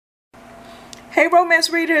Hey romance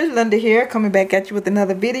readers, Linda here, coming back at you with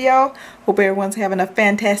another video. Hope everyone's having a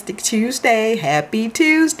fantastic Tuesday. Happy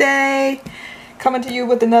Tuesday! Coming to you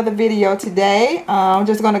with another video today. I'm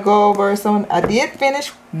just going to go over some. I did finish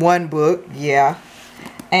one book, yeah.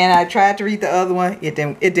 And I tried to read the other one. It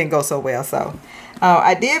didn't go so well. So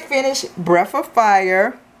I did finish Breath of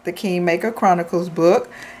Fire, the Kingmaker Chronicles book.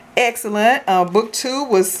 Excellent. Book 2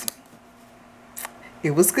 was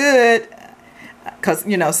good. Because,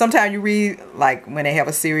 you know, sometimes you read, like, when they have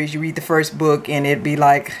a series, you read the first book, and it'd be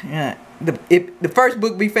like, the first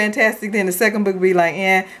book be fantastic, then the second book be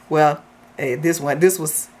like, well, this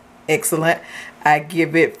was excellent. I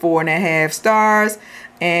give it 4.5 stars,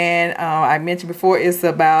 and I mentioned before, it's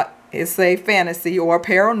a fantasy or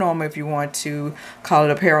paranormal, if you want to call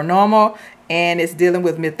it a paranormal, and it's dealing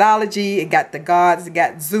with mythology. It got the gods, it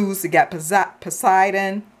got Zeus, it got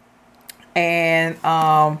Poseidon. And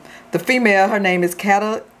the female, her name is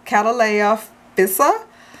Catalea Fissa.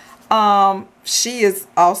 She is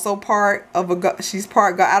also part of a god. She's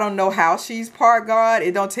part god. I don't know how she's part god.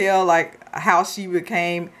 It don't tell like how she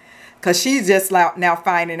became, because she's just like now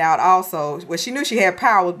finding out also. Well, she knew she had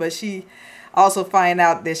powers, but she also find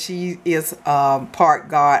out that she is part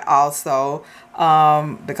god also,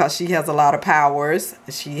 because she has a lot of powers.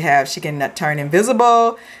 She can turn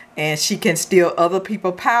invisible, and she can steal other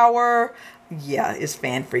people's power. Yeah, it's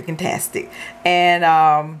fan-freaking-tastic.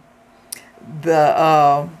 And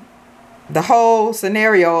the whole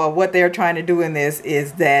scenario of what they're trying to do in this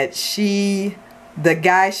is that the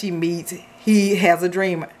guy she meets, he has a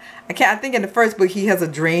dream. I think in the first book he has a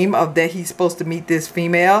dream of that he's supposed to meet this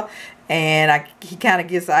female, and he kind of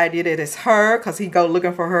gets the idea that it's her, because he go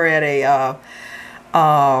looking for her at a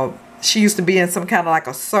she used to be in some kind of like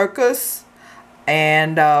a circus.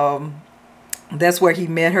 And that's where he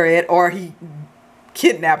met her at, or he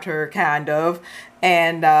kidnapped her, kind of.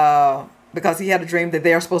 And because he had a dream that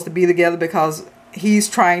they're supposed to be together, because he's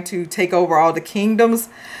trying to take over all the kingdoms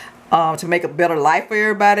to make a better life for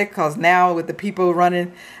everybody. Because now with the people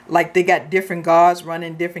running, like they got different gods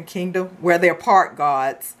running different kingdoms, where they're part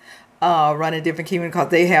gods running different kingdoms, because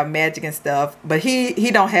they have magic and stuff. But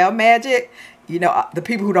he don't have magic. You know, the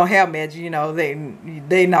people who don't have magic, you know,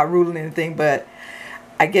 they not ruling anything. But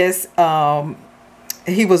I guess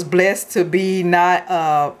he was blessed to be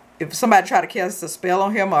not, if somebody try to cast a spell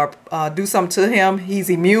on him or do something to him, he's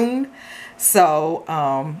immune. So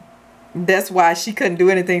that's why she couldn't do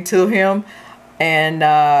anything to him.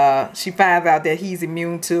 And she finds out that he's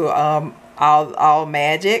immune to all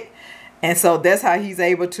magic. And so that's how he's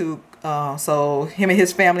able to, so him and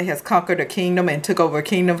his family has conquered a kingdom and took over a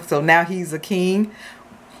kingdom. So now he's a king.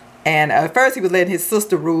 And at first he was letting his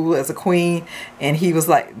sister rule as a queen. And he was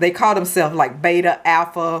like, they called himself like beta,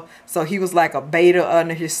 alpha. So he was like a beta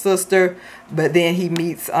under his sister. But then he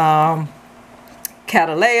meets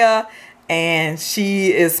Catalea. And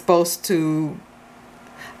she is supposed to,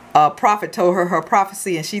 prophet told her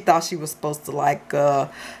prophecy, and she thought she was supposed to like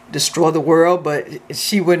destroy the world, but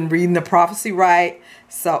she wasn't reading the prophecy right.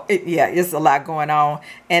 So yeah, it's a lot going on.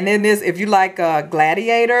 And then this, if you like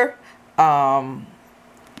Gladiator,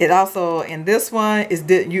 it also in this one is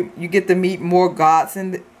that you get to meet more gods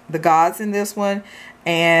in the gods in this one.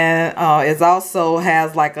 And it also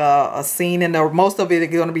has like a scene in there. Most of it is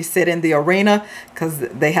going to be set in the arena, because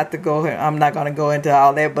they have to go. I'm not going to go into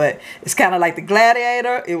all that, but it's kind of like the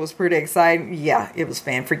Gladiator. It was pretty exciting. Yeah, it was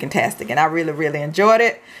fan-freaking-tastic, and I really, really enjoyed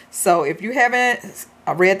it. So if you haven't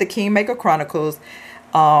read the Kingmaker Chronicles,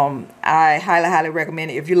 I highly, highly recommend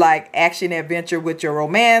it. If you like action adventure with your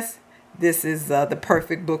romance, this is the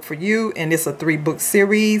perfect book for you. And it's a 3-book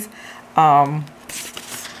series. Let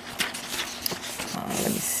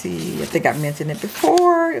me see. I think I mentioned it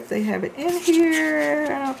before. If they have it in here.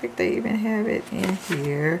 I don't think they even have it in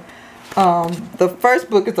here. The first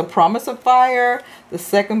book is A Promise of Fire. The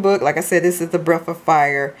second book, like I said, this is The Breath of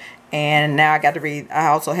Fire. And now I got to read. I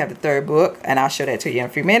also have the third book, and I'll show that to you in a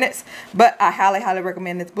few minutes. But I highly, highly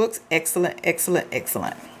recommend this book. Excellent, excellent,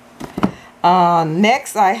 excellent.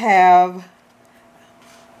 Next I have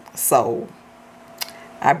Soul.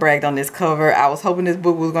 I bragged on this cover. I was hoping this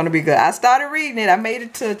book was going to be good. I started reading it. I made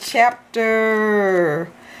it to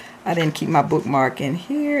chapter... I didn't keep my bookmark in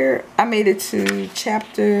here. I made it to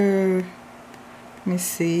chapter... Let me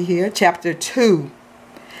see here. Chapter 2.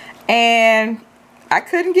 And I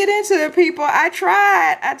couldn't get into it, people. I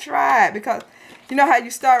tried. Because you know how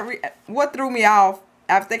you start... What threw me off,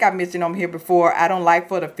 I think I mentioned on here before, I don't like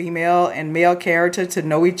for the female and male character to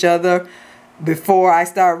know each other before I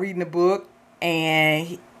start reading the book.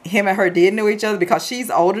 And him and her did know each other because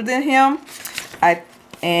she's older than him.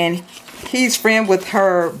 And he's friend with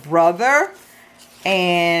her brother.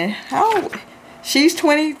 And she's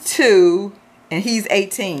 22 and he's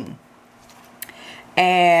 18.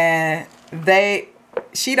 And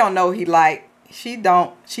she doesn't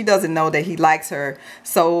know that he likes her.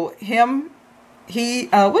 So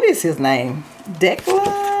what is his name?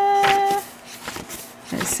 Declan?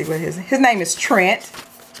 Let's see what his name is. Trent.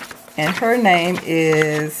 And her name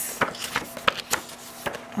is,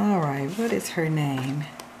 alright, what is her name?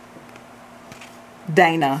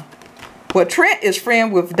 Dana. Well, Trent is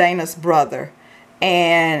friend with Dana's brother.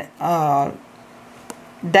 And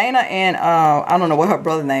Dana and I don't know what her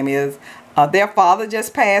brother's name is. Their father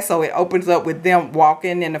just passed, so it opens up with them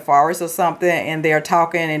walking in the forest or something, and they're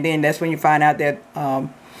talking, and then that's when you find out that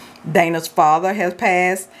Dana's father has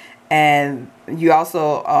passed. And you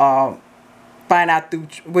also find out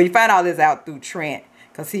this out through Trent,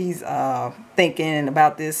 because he's thinking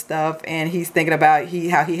about this stuff, and he's thinking about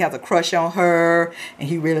how he has a crush on her and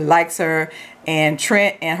he really likes her. And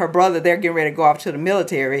Trent and her brother, they're getting ready to go off to the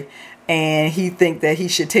military, and he thinks that he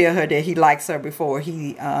should tell her that he likes her before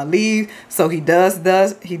he leaves. So he does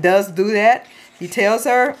do that. He tells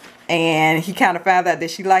her, and he kind of found out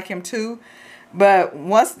that she liked him too. But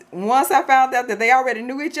once I found out that they already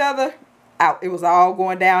knew each other, it was all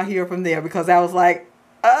going downhill from there, because I was like,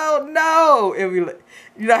 oh no,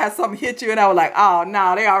 you know how something hit you, and I was like, oh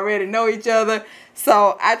no, they already know each other.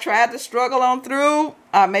 So I tried to struggle on through.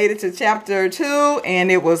 I made it to chapter 2,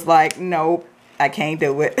 and it was like, nope, I can't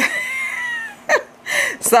do it.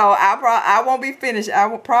 So I won't be finished.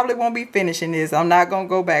 Probably won't be finishing this. I'm not gonna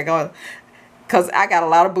go back on, because I got a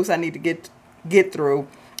lot of books I need to get through.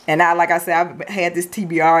 And like I said, I've had this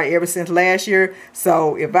TBR ever since last year.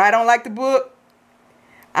 So if I don't like the book,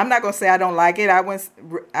 I'm not gonna say I don't like it. I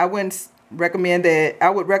wouldn't recommend that. I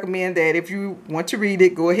would recommend that if you want to read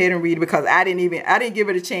it, go ahead and read it, because I didn't give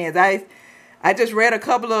it a chance. I just read a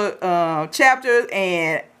couple of chapters,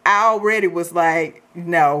 and I already was like,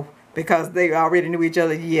 no, because they already knew each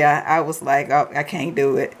other. Yeah, I was like, oh, I can't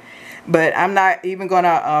do it. But I'm not even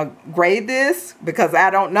gonna grade this, because I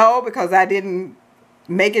don't know, because I didn't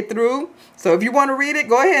make it through. So if you want to read it,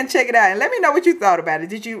 go ahead and check it out, and let me know what you thought about it.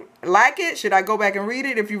 Did you like it? Should I go back and read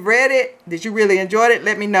it? If you read it, did you really enjoy it?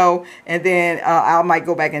 Let me know, and then I might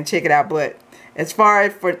go back and check it out. But as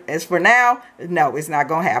far as for now, no, it's not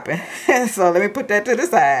gonna happen. So let me put that to the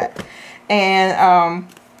side. And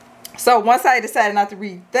so once I decided not to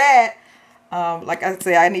read that, like I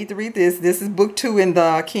said, I need to read this. This is book 2 in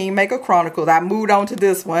the Kingmaker Chronicles. I moved on to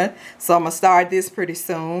this one, so I'm gonna start this pretty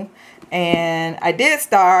soon. And I did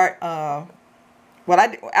start, after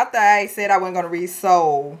I said I wasn't going to read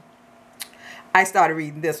Soul, I started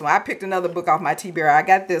reading this one. I picked another book off my TBR. I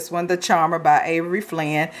got this one, The Charmer by Avery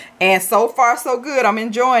Flynn. And so far, so good. I'm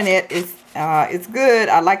enjoying it. It's good.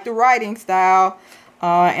 I like the writing style.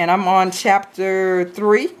 And I'm on chapter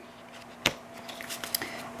 3.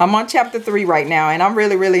 I'm on chapter 3 right now, and I'm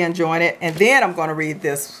really, really enjoying it. And then I'm going to read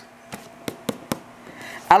this.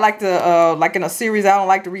 I like to, like in a series, I don't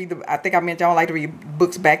like to read, I think I mentioned I don't like to read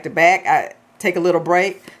books back to back. I take a little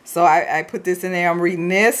break. So I put this in there. I'm reading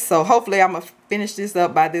this. So hopefully I'm going to finish this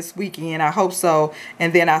up by this weekend. I hope so.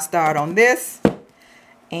 And then I'll start on this.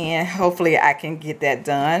 And hopefully I can get that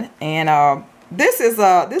done. And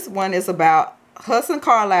this one is about Hudson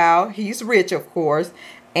Carlisle. He's rich, of course.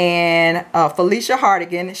 And Felicia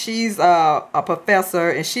Hartigan, she's a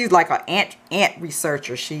professor, and she's like an ant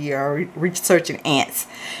researcher. She researching ants,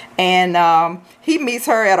 and he meets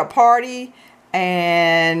her at a party,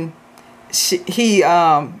 and he's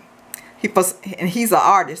an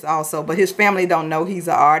artist also, but his family don't know he's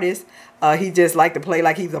an artist. He just like to play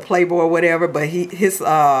like he's a playboy or whatever, but his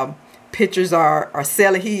pictures are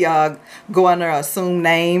selling. He go under an assumed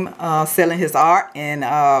name, selling his art, and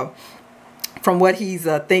from what he's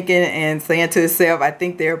thinking and saying to himself, I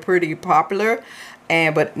think they're pretty popular,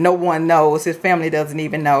 but no one knows. His family doesn't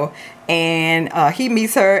even know. And he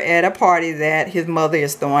meets her at a party that his mother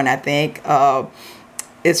is throwing, I think.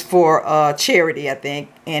 It's for charity, I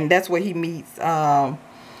think. And that's where he meets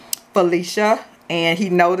Felicia. And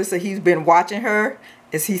he noticed that he's been watching her.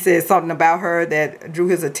 As he said something about her that drew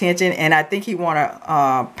his attention. And I think he want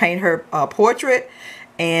to paint her portrait.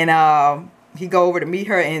 And he go over to meet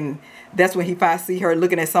her, and that's when he finally see her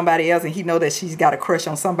looking at somebody else, and he know that she's got a crush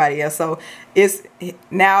on somebody else. So it's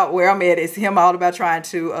now where I'm at, it's him all about trying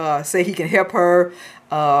to say he can help her,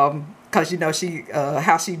 because you know she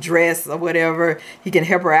how she dressed or whatever. He can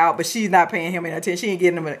help her out, but she's not paying him any attention. She ain't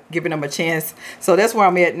giving him a chance. So that's where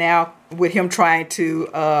I'm at now, with him trying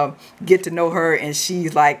to get to know her, and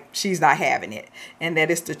she's not having it. And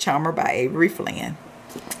that is The Charmer by Avery Flynn.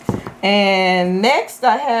 And next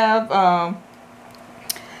I have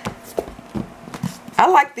I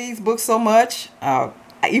like these books so much.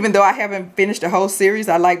 Even though I haven't finished the whole series,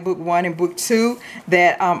 I like book 1 and book 2.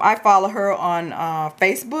 That I follow her on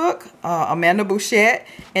Facebook, Amanda Bouchet,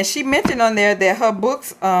 and she mentioned on there that her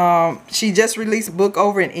books, she just released a book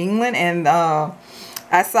over in England, and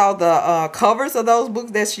I saw the covers of those books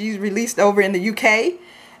that she's released over in the UK,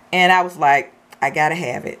 and I was like, I gotta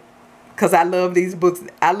have it, because I love these books.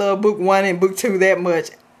 I love book 1 and book 2 that much.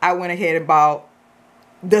 I went ahead and bought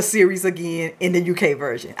the series again in the UK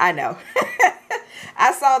version. I know.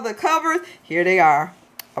 I saw the covers. Here they are.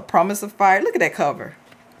 A Promise of Fire. Look at that cover.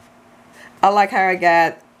 I like how I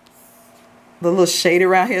got the little shade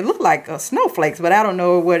around here. It looked like snowflakes, but I don't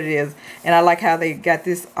know what it is. And I like how they got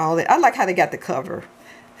this. I like how they got the cover.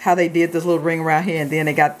 How they did this little ring around here, and then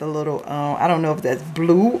they got the little. I don't know if that's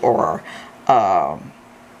blue or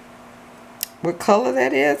what color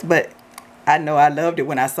that is, but I know I loved it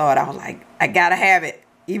when I saw it. I was like, I gotta have it.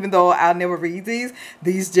 Even though I'll never read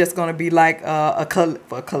these just gonna be like a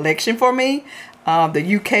collection for me.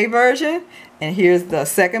 The UK version, and here's the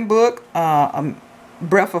second book,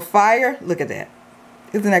 Breath of Fire. Look at that.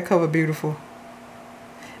 Isn't that cover beautiful?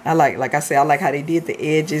 I like I said, I like how they did the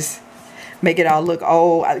edges, make it all look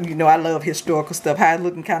old. You know, I love historical stuff. How it's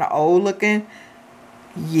looking kind of old looking.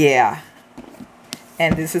 Yeah.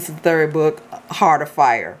 And this is the third book, Heart of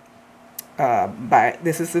Fire.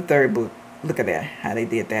 This is the third book. Look at that, how they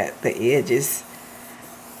did that, the edges.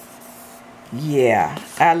 Yeah,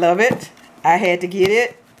 I love it. I had to get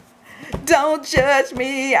it. Don't judge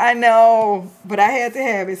me, I know, but I had to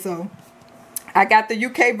have it. So I got the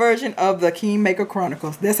UK version of the Kingmaker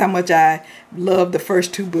Chronicles. That's how much I love the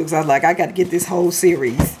first 2 books. I was like, I got to get this whole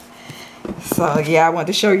series. So yeah, I want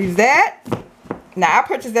to show you that. Now, I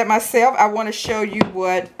purchased that myself. I want to show you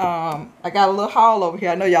what, I got a little haul over here.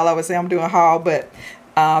 I know y'all always say I'm doing a haul, but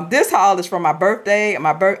this haul is from my birthday. I'm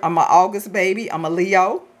an August baby. I'm a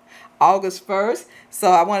Leo, August 1st.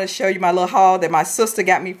 So I want to show you my little haul that my sister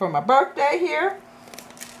got me for my birthday here.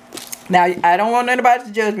 Now, I don't want anybody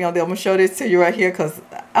to judge me on this. I'm going to show this to you right here because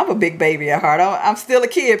I'm a big baby at heart. I'm still a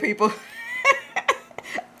kid, people.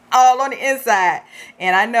 All on the inside.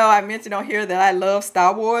 And I know I mentioned on here that I love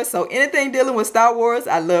Star Wars. So anything dealing with Star Wars,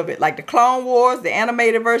 I love it. Like the Clone Wars, the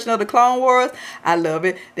animated version of the Clone Wars, I love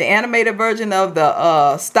it. The animated version of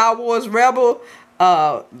the Star Wars Rebel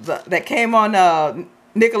that came on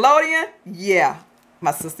Nickelodeon. Yeah,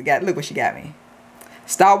 my sister got, look what she got me.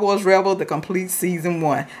 Star Wars Rebel, the complete season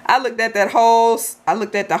 1. I looked at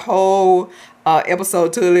the whole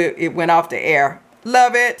episode till it went off the air.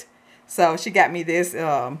 Love it. So she got me this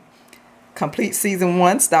complete season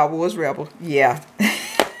 1 Star Wars Rebel. Yeah.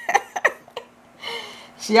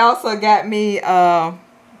 She also got me I'm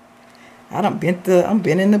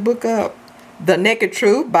bending the book up. The Naked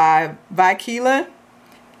Truth by Keeland.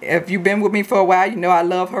 If you've been with me for a while, you know I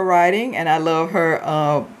love her writing, and I love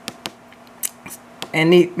her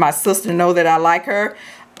and my sister know that I like her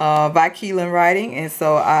Keeland writing, and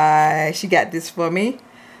so she got this for me.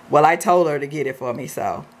 Well, I told her to get it for me,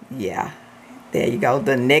 so yeah, there you go,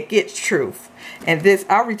 The Naked Truth. And this,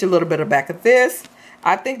 I'll reach a little bit of back of this.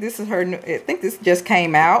 I think this is her new, I think this just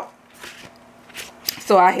came out,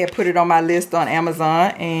 so I had put it on my list on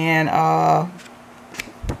Amazon, and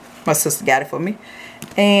my sister got it for me.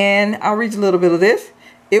 And I'll read a little bit of this.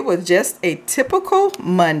 It was just a typical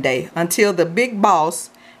Monday until the big boss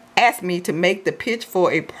asked me to make the pitch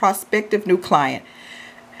for a prospective new client.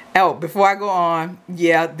 Oh, before I go on,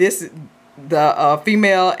 yeah, the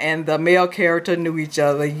female and the male character knew each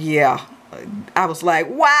other. Yeah, I was like,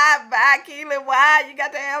 why, Keeland? Why you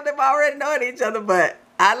got to have them already knowing each other? But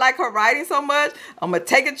I like her writing so much, I'm gonna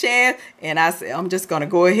take a chance, and I said I'm just gonna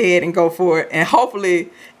go ahead and go for it, and hopefully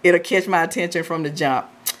it'll catch my attention from the jump.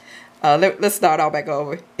 Let's start all back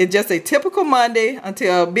over. It's just a typical Monday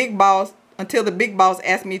until the big boss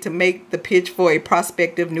asked me to make the pitch for a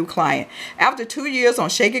prospective new client. After 2 years on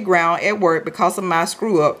shaky ground at work because of my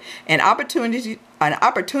screw up, an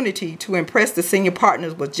opportunity to impress the senior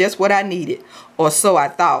partners was just what I needed, or so I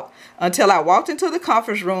thought, until I walked into the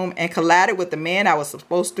conference room and collided with the man I was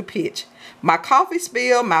supposed to pitch. My coffee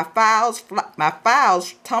spilled, my files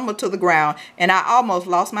tumbled to the ground, and I almost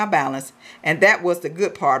lost my balance. And that was the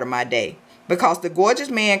good part of my day, because the gorgeous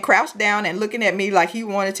man crouched down and looking at me like he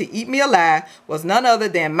wanted to eat me alive was none other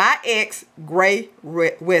than my ex, Gray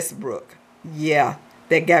Westbrook. Yeah,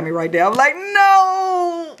 that got me right there. I was like,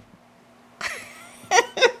 no!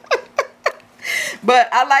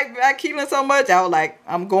 But I like Keeland so much, I was like,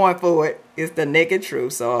 I'm going for it. It's The Naked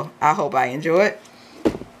Truth, so I hope I enjoy it.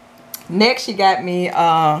 Next, she got me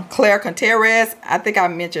Claire Contreras. I think I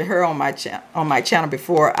mentioned her on my channel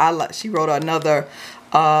before. She wrote another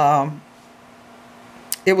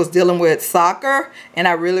it was dealing with soccer, and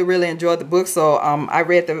I really enjoyed the book. So I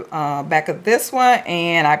read the back of this one,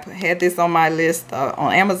 and I had this on my list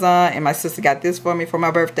on Amazon, and my sister got this for me for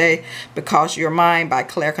my birthday, Because You're Mine by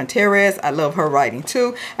Claire Contreras. I love her writing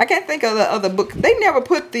too. I can't think of the other book. They never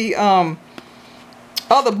put the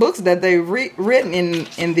other books that they've written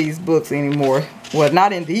in these books anymore. Well,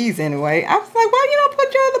 not in these anyway. I was like, why you don't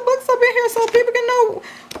put your other books up in here so people can know,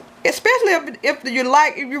 especially if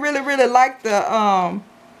you really like the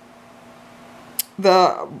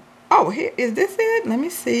oh, here is this it? Let me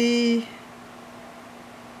see.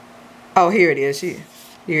 Oh, here it is. Here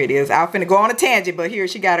it is. I'm finna go on a tangent, but here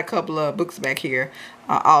she got a couple of books back here,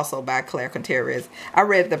 also by Claire Contreras. I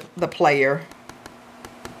read the Player,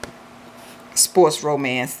 sports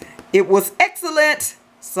romance. It was excellent.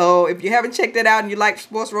 So if you haven't checked it out and you like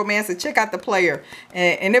sports romance, then check out The Player.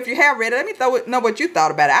 And if you have read it, let me know what you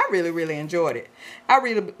thought about it. I really enjoyed it. I'll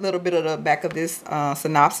read a little bit of the back of this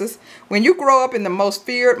synopsis. When you grow up in the most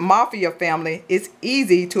feared mafia family, it's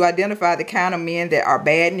easy to identify the kind of men that are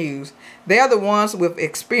bad news. They are the ones with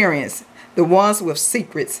experience, the ones with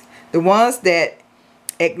secrets, the ones that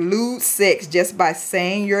exude sex just by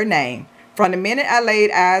saying your name. From the minute I laid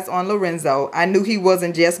eyes on Lorenzo, I knew he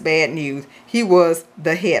wasn't just bad news. He was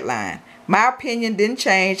the headline. My opinion didn't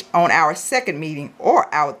change on our second meeting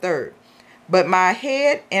or our third. But my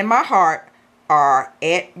head and my heart are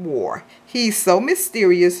at war. He's so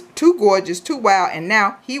mysterious, too gorgeous, too wild, and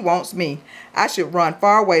now he wants me. I should run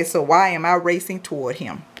far away, so why am I racing toward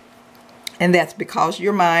him? And that's Because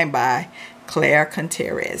You're Mine by Claire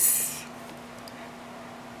Contreras.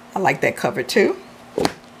 I like that cover too.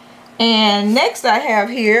 And next I have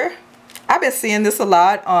here, I've been seeing this a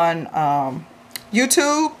lot on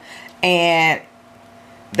YouTube, and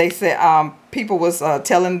they said people was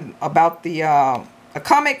telling about the a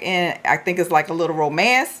comic, and I think it's like a little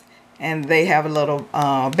romance, and they have a little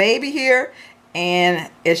baby here, and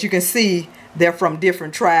as you can see, they're from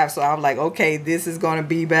different tribes. So I was like, okay, this is going to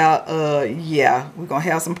be about, yeah, we're going to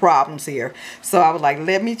have some problems here. So I was like,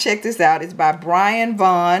 let me check this out. It's by Brian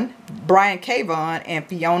K. Vaughan and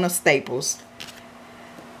Fiona Staples.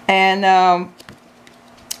 And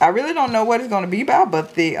I really don't know what it's going to be about,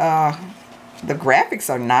 but the graphics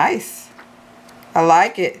are nice. I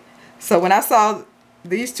like it. So when I saw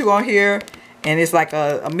these two on here, and it's like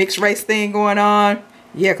a mixed race thing going on,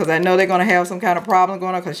 yeah, because I know they're going to have some kind of problem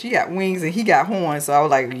going on, because she got wings and he got horns. So I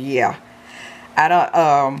was like, yeah. I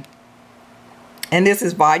don't, and this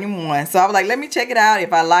is volume 1. So I was like, let me check it out.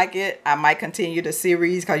 If I like it, I might continue the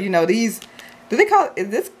series. Because, you know, these, do they call it, is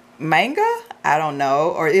this manga? I don't know.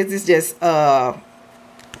 Or is this just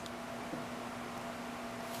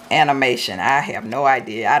animation? I have no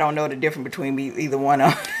idea. I don't know the difference between either one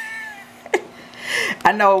of them.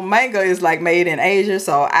 I know manga is like made in Asia,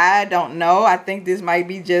 so I don't know. I think this might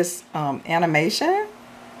be just animation.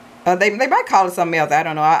 They might call it something else. I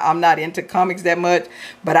don't know. I'm not into comics that much,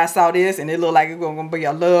 but I saw this and it looked like it was going to be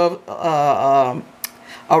a love,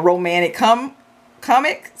 a romantic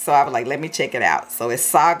comic. So I was like, let me check it out. So it's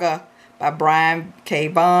Saga by Brian K.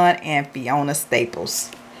 Vaughan and Fiona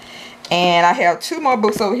Staples. And I have 2 more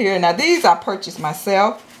books over here. Now these I purchased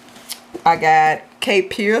myself. I got Kate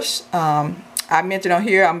Pearce. I mentioned on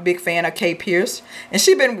here, I'm a big fan of Kate Pearce, and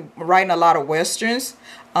she's been writing a lot of westerns.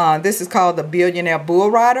 This is called The Billionaire Bull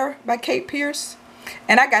Rider by Kate Pearce,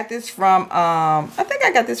 and I got this from I think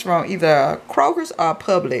I got this from either Kroger's or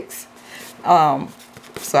Publix.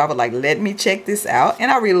 So I was like, let me check this out,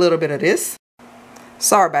 and I'll read a little bit of this.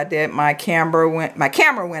 Sorry about that. My camera went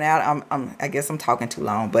out. I guess I'm talking too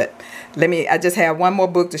long, but I just have one more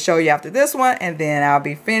book to show you after this one, and then I'll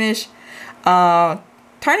be finished.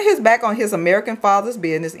 Turning his back on his American father's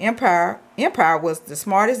business, Empire was the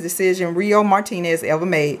smartest decision Rio Martinez ever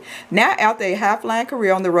made. Now, after a high-flying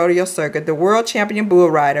career on the rodeo circuit, the world champion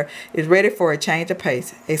bull rider is ready for a change of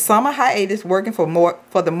pace. A summer hiatus working for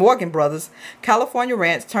the Morgan brothers, California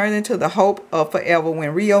ranch turns into the hope of forever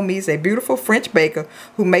when Rio meets a beautiful French baker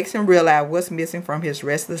who makes him realize what's missing from his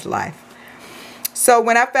restless life. So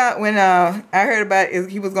when I heard about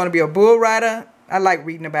he was going to be a bull rider, I like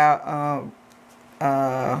reading about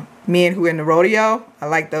men who are in the rodeo. I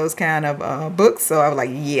like those kind of books. So I was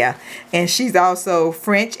like, yeah. And she's also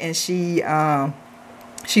French, and she's a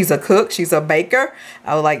cook. She's a baker.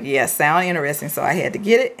 I was like, yeah, sound interesting. So I had to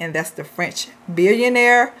get it. And that's the French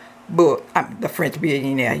Billionaire book. The French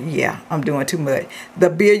Billionaire. Yeah, I'm doing too much.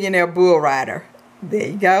 The Billionaire Bull Rider. There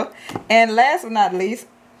you go. And last but not least,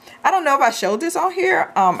 I don't know if I showed this on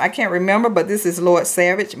here. I can't remember, but this is Lord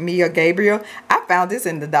Savage, Mia Gabriel. I found this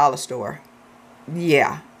in the dollar store.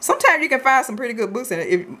 Yeah, sometimes you can find some pretty good books in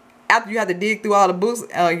it. after you have to dig through all the books,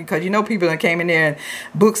 because you know people that came in there and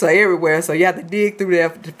books are everywhere, so you have to dig through there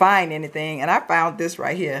to find anything. And I found this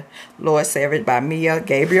right here, Lord Savage by Mia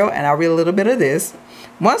Gabriel, and I'll read a little bit of this.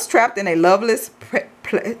 Once trapped in a loveless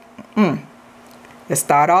let's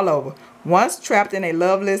start all over. Once trapped in a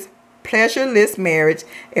loveless, pleasureless marriage,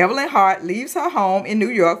 Evelyn Hart leaves her home in New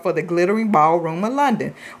York for the glittering ballroom of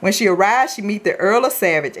London. When she arrives, she meets the Earl of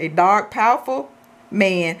Savage, a dark, powerful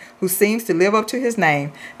man who seems to live up to his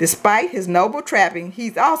name. Despite his noble trapping,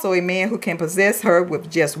 he's also a man who can possess her with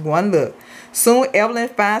just one look. Soon, Evelyn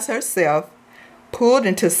finds herself pulled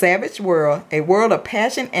into Savage world, a world of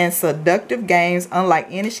passion and seductive games unlike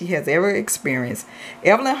any she has ever experienced.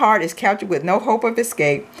 Evelyn Hart is captured with no hope of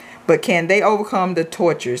escape, but can they overcome the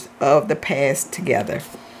tortures of the past together?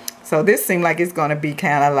 So this seemed like it's going to be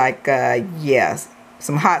kind of like, yes,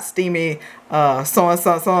 some hot, steamy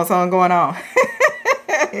song going on.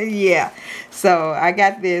 Yeah. So I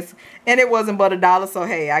got this, and it wasn't but $1, so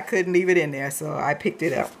hey, I couldn't leave it in there, so I picked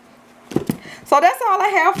it up. So that's all I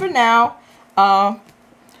have for now.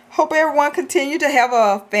 Hope everyone continue to have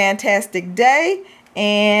a fantastic day,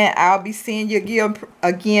 and I'll be seeing you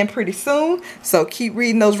again pretty soon. So keep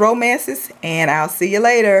reading those romances, and I'll see you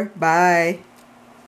later. Bye.